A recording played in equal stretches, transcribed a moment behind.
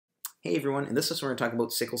Hey everyone, in this lesson we're going to talk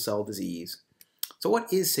about sickle cell disease. So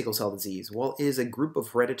what is sickle cell disease? Well, it is a group of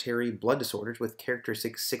hereditary blood disorders with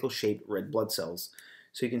characteristic sickle-shaped red blood cells.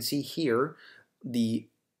 So you can see here, the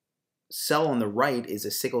cell on the right is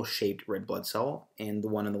a sickle-shaped red blood cell, and the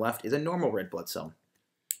one on the left is a normal red blood cell.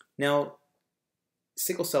 Now,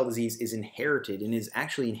 sickle cell disease is inherited and is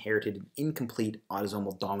actually inherited in incomplete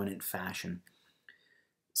autosomal dominant fashion.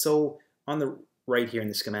 So on the right here in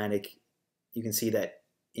the schematic, you can see that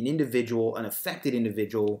an affected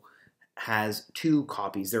individual has two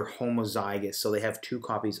copies. They're homozygous, so they have two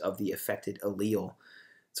copies of the affected allele.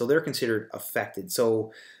 So they're considered affected.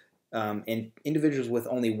 So, and individuals with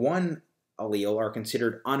only one allele are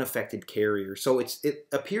considered unaffected carriers. So it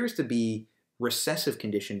appears to be recessive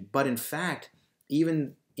condition, but in fact,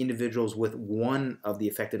 even individuals with one of the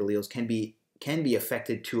affected alleles can be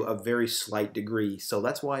affected to a very slight degree. So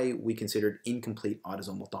that's why we considered incomplete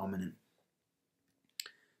autosomal dominant.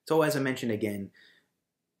 So as I mentioned again,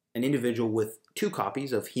 an individual with two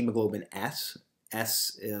copies of hemoglobin S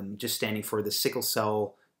just standing for the sickle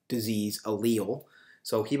cell disease allele,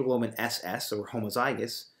 so hemoglobin SS or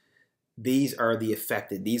homozygous, these are the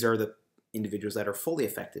affected. These are the individuals that are fully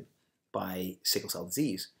affected by sickle cell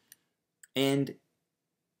disease. And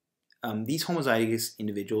these homozygous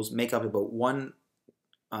individuals make up about 1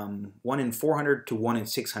 in 400 to 1 in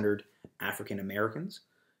 600 African Americans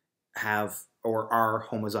have or are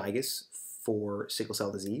homozygous for sickle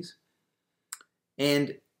cell disease.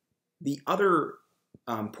 And the other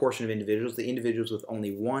portion of individuals, the individuals with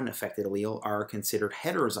only one affected allele, are considered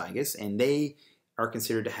heterozygous, and they are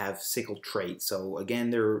considered to have sickle trait. So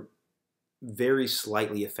again, they're very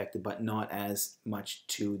slightly affected, but not as much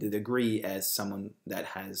to the degree as someone that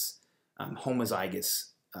has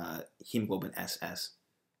homozygous hemoglobin SS.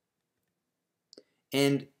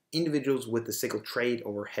 And individuals with the sickle trait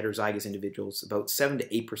or heterozygous individuals, about 7 to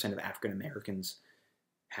 8% of African Americans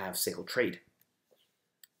have sickle trait.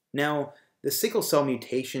 Now, the sickle cell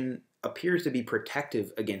mutation appears to be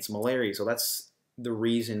protective against malaria, so that's the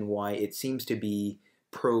reason why it seems to be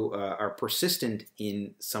persistent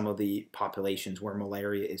in some of the populations where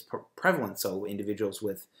malaria is prevalent. So individuals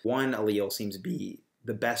with one allele seems to be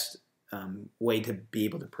the best way to be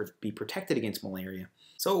able to be protected against malaria.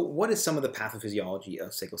 So what is some of the pathophysiology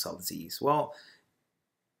of sickle cell disease? Well,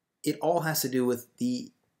 it all has to do with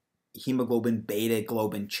the hemoglobin beta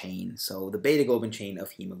globin chain. So the beta globin chain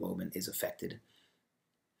of hemoglobin is affected.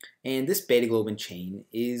 And this beta globin chain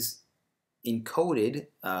is encoded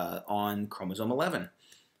on chromosome 11.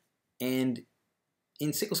 And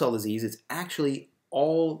in sickle cell disease, it's actually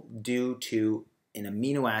all due to an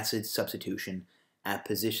amino acid substitution at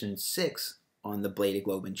position 6 on the beta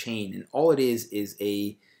globin chain. And all it is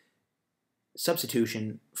a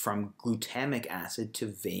substitution from glutamic acid to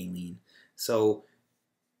valine. So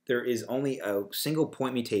there is only a single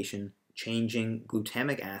point mutation changing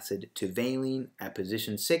glutamic acid to valine at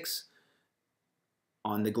position 6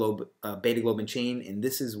 on the beta globin chain, and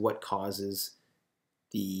this is what causes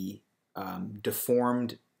the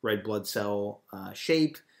deformed red blood cell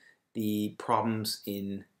shape. The problems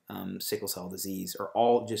in sickle cell disease are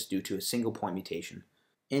all just due to a single point mutation.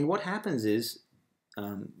 And what happens is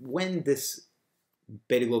when this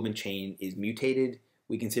beta globin chain is mutated,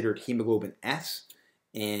 we consider it hemoglobin S,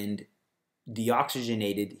 and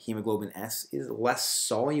deoxygenated hemoglobin S is less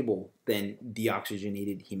soluble than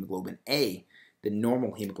deoxygenated hemoglobin A, the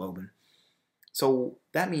normal hemoglobin. So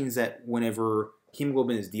that means that whenever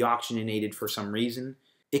hemoglobin is deoxygenated for some reason,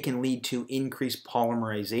 it can lead to increased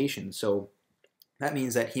polymerization. So that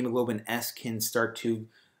means that hemoglobin S can start to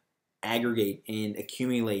aggregate and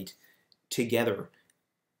accumulate together.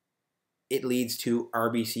 It leads to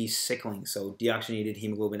RBC sickling. So deoxygenated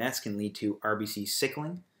hemoglobin S can lead to RBC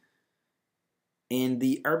sickling. And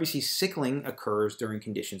the RBC sickling occurs during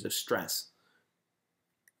conditions of stress.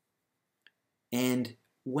 And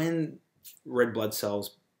when red blood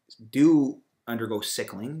cells do undergo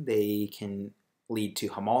sickling, they can lead to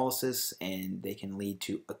hemolysis, and they can lead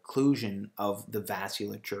to occlusion of the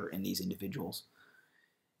vasculature in these individuals.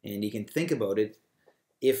 And you can think about it,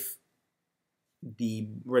 if the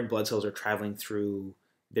red blood cells are traveling through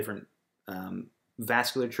different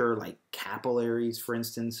vasculature, like capillaries, for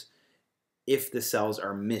instance, if the cells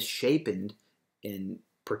are misshapen, in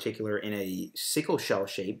particular in a sickle shell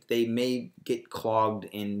shape, they may get clogged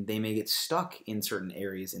and they may get stuck in certain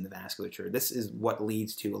areas in the vasculature. This is what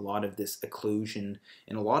leads to a lot of this occlusion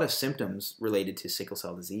and a lot of symptoms related to sickle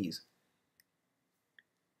cell disease.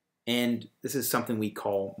 And this is something we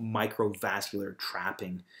call microvascular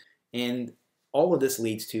trapping. And all of this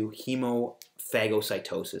leads to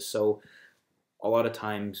hemophagocytosis. So a lot of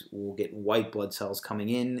times we'll get white blood cells coming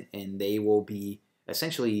in, and they will be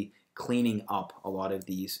essentially cleaning up a lot of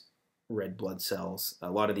these red blood cells, a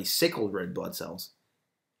lot of these sickled red blood cells.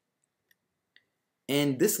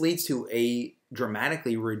 And this leads to a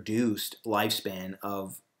dramatically reduced lifespan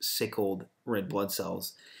of sickled red blood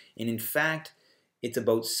cells. And in fact, it's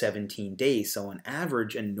about 17 days. So on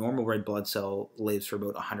average, a normal red blood cell lives for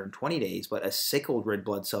about 120 days, but a sickled red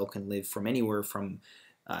blood cell can live from anywhere from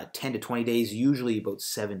 10 to 20 days, usually about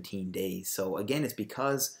 17 days. So again, it's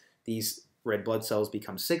because these red blood cells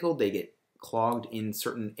become sickled, they get clogged in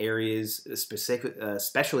certain areas,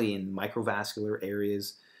 especially in microvascular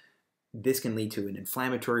areas. This can lead to an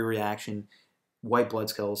inflammatory reaction. White blood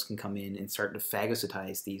cells can come in and start to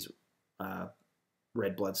phagocytize these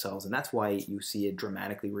red blood cells, and that's why you see a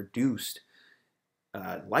dramatically reduced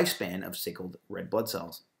lifespan of sickled red blood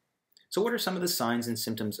cells. So what are some of the signs and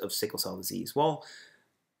symptoms of sickle cell disease? Well,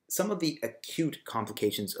 some of the acute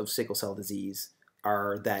complications of sickle cell disease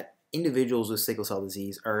are that individuals with sickle cell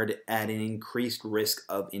disease are at an increased risk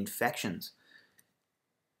of infections.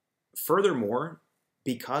 Furthermore,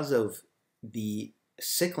 because of the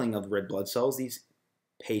sickling of red blood cells, these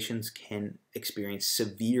patients can experience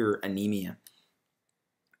severe anemia.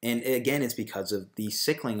 And again, it's because of the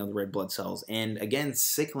sickling of the red blood cells. And again,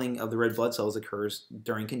 sickling of the red blood cells occurs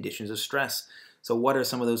during conditions of stress. So what are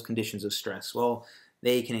some of those conditions of stress? Well,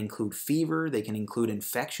 they can include fever, they can include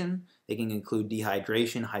infection, they can include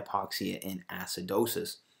dehydration, hypoxia, and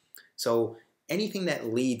acidosis. So anything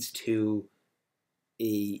that leads to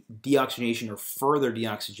a deoxygenation or further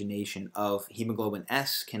deoxygenation of hemoglobin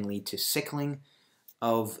S can lead to sickling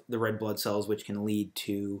of the red blood cells, which can lead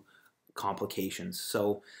to complications.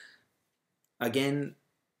 So again,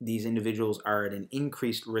 these individuals are at an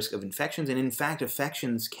increased risk of infections, and in fact,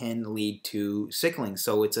 infections can lead to sickling.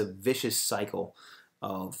 So it's a vicious cycle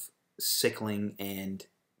of sickling and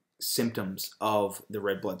symptoms of the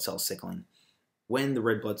red blood cell sickling. When the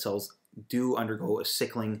red blood cells do undergo a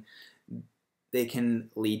sickling, they can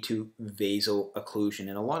lead to vaso-occlusion,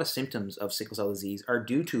 and a lot of symptoms of sickle cell disease are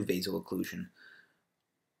due to vaso-occlusion.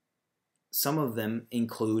 Some of them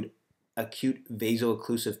include acute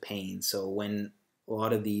vaso-occlusive pain. So when a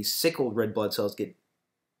lot of these sickled red blood cells get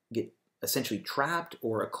essentially trapped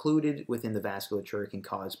or occluded within the vasculature, it can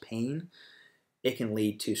cause pain. It can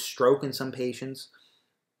lead to stroke in some patients.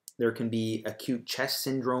 There can be acute chest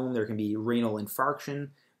syndrome. There can be renal infarction,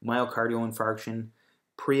 myocardial infarction,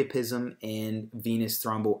 priapism, and venous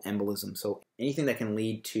thromboembolism. So anything that can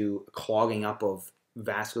lead to clogging up of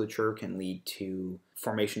vasculature can lead to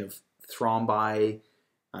formation of thrombi.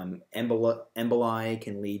 Emboli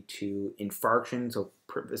can lead to infarction, so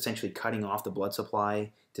essentially cutting off the blood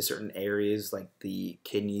supply to certain areas like the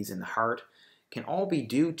kidneys and the heart. Can all be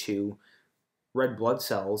due to red blood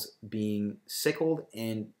cells being sickled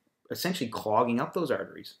and essentially clogging up those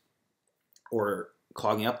arteries or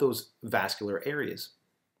clogging up those vascular areas.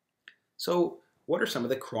 So what are some of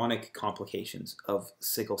the chronic complications of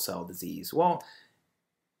sickle cell disease? Well,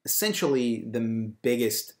 essentially the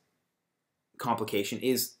biggest complication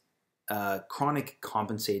is chronic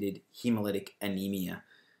compensated hemolytic anemia.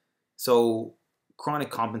 So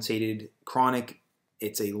chronic,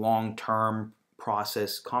 it's a long-term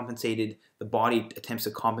process. Compensated, the body attempts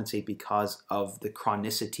to compensate because of the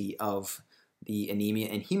chronicity of the anemia.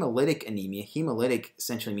 And hemolytic anemia, hemolytic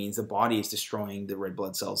essentially means the body is destroying the red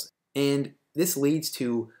blood cells. And this leads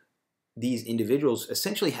to these individuals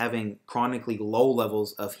essentially having chronically low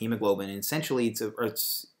levels of hemoglobin. And essentially,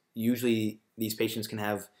 it's usually these patients can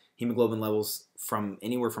have hemoglobin levels from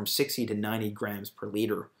anywhere from 60 to 90 grams per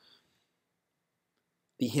liter.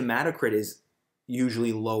 The hematocrit is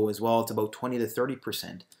usually low as well. It's about 20 to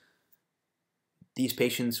 30%. These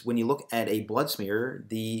patients, when you look at a blood smear,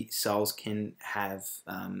 the cells can have,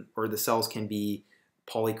 the cells can be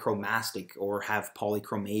polychromastic or have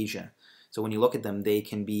polychromasia. So when you look at them, they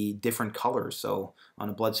can be different colors. So on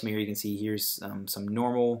a blood smear, you can see here's some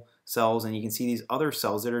normal cells, and you can see these other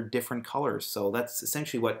cells that are different colors. So that's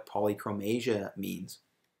essentially what polychromasia means.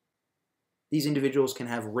 These individuals can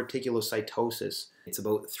have reticulocytosis. It's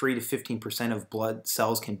about 3 to 15% of blood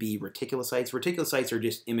cells can be reticulocytes. Reticulocytes are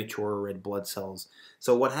just immature red blood cells.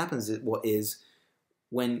 So what happens is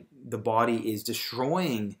when the body is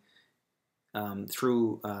destroying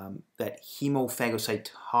through that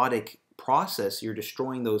hemophagocytotic process, you're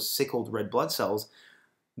destroying those sickled red blood cells.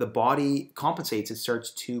 The body compensates. It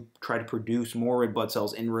starts to try to produce more red blood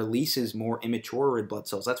cells and releases more immature red blood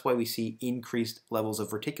cells. That's why we see increased levels of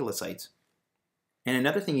reticulocytes. And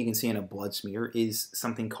another thing you can see in a blood smear is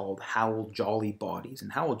something called Howell-Jolly bodies.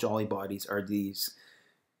 And Howell-Jolly bodies are these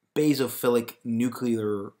basophilic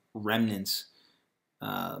nuclear remnants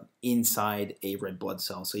inside a red blood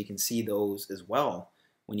cell. So you can see those as well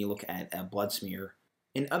when you look at a blood smear.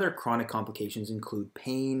 And other chronic complications include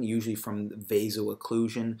pain, usually from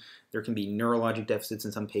vaso-occlusion. There can be neurologic deficits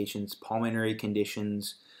in some patients, pulmonary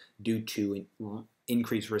conditions due to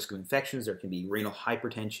increased risk of infections. There can be renal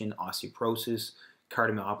hypertension, osteoporosis,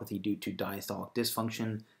 cardiomyopathy due to diastolic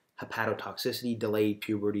dysfunction, hepatotoxicity, delayed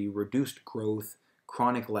puberty, reduced growth,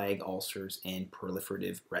 chronic leg ulcers, and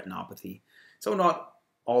proliferative retinopathy. So not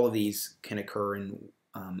all of these can occur in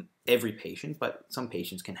every patient, but some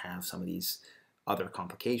patients can have some of these other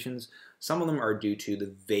complications. Some of them are due to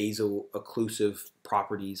the vaso-occlusive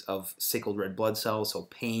properties of sickled red blood cells, so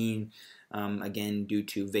pain, again, due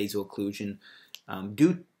to vaso-occlusion.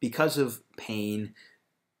 Because of pain,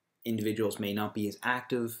 individuals may not be as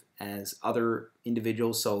active as other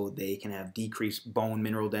individuals, so they can have decreased bone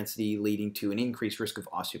mineral density, leading to an increased risk of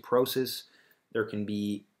osteoporosis. There can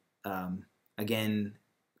be, again,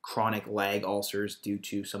 chronic leg ulcers due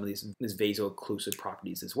to some of these vaso-occlusive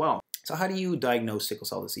properties as well. So how do you diagnose sickle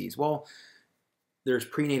cell disease? Well, there's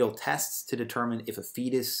prenatal tests to determine if a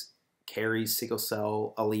fetus carries sickle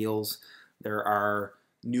cell alleles. There are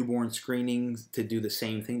newborn screenings to do the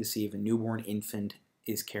same thing to see if a newborn infant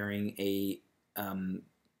is carrying a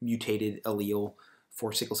mutated allele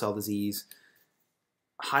for sickle cell disease.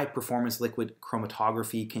 High performance liquid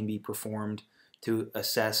chromatography can be performed to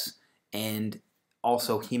assess, and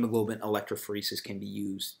also hemoglobin electrophoresis can be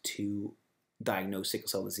used to diagnose sickle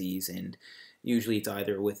cell disease, and usually it's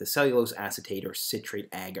either with a cellulose acetate or citrate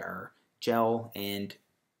agar gel. And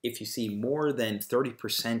if you see more than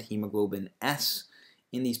 30% hemoglobin S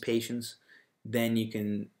in these patients, then you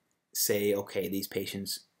can say, okay, these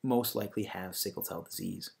patients most likely have sickle cell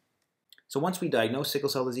disease. So once we diagnose sickle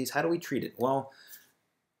cell disease, how do we treat it? Well,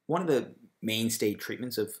 one of the mainstay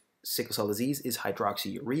treatments of sickle cell disease is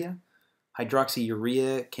hydroxyurea.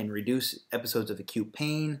 Hydroxyurea can reduce episodes of acute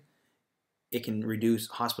pain. It can reduce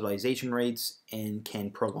hospitalization rates and can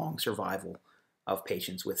prolong survival of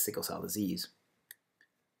patients with sickle cell disease.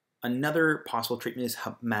 Another possible treatment is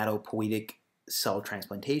hematopoietic cell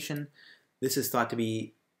transplantation. This is thought to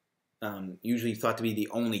be usually thought to be the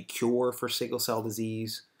only cure for sickle cell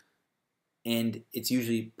disease, and it's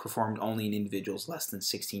usually performed only in individuals less than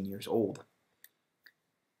 16 years old.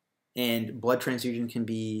 And blood transfusion can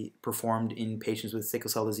be performed in patients with sickle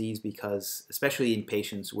cell disease because, especially in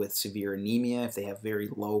patients with severe anemia, if they have very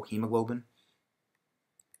low hemoglobin,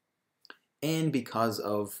 and because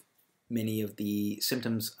of many of the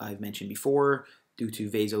symptoms I've mentioned before, due to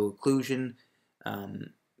vaso-occlusion,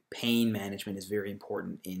 pain management is very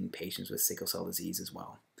important in patients with sickle cell disease as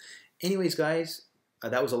well. Anyways, guys,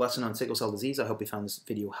 that was a lesson on sickle cell disease. I hope you found this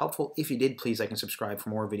video helpful. If you did, please like and subscribe for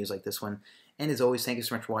more videos like this one. And as always, thank you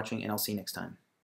so much for watching, and I'll see you next time.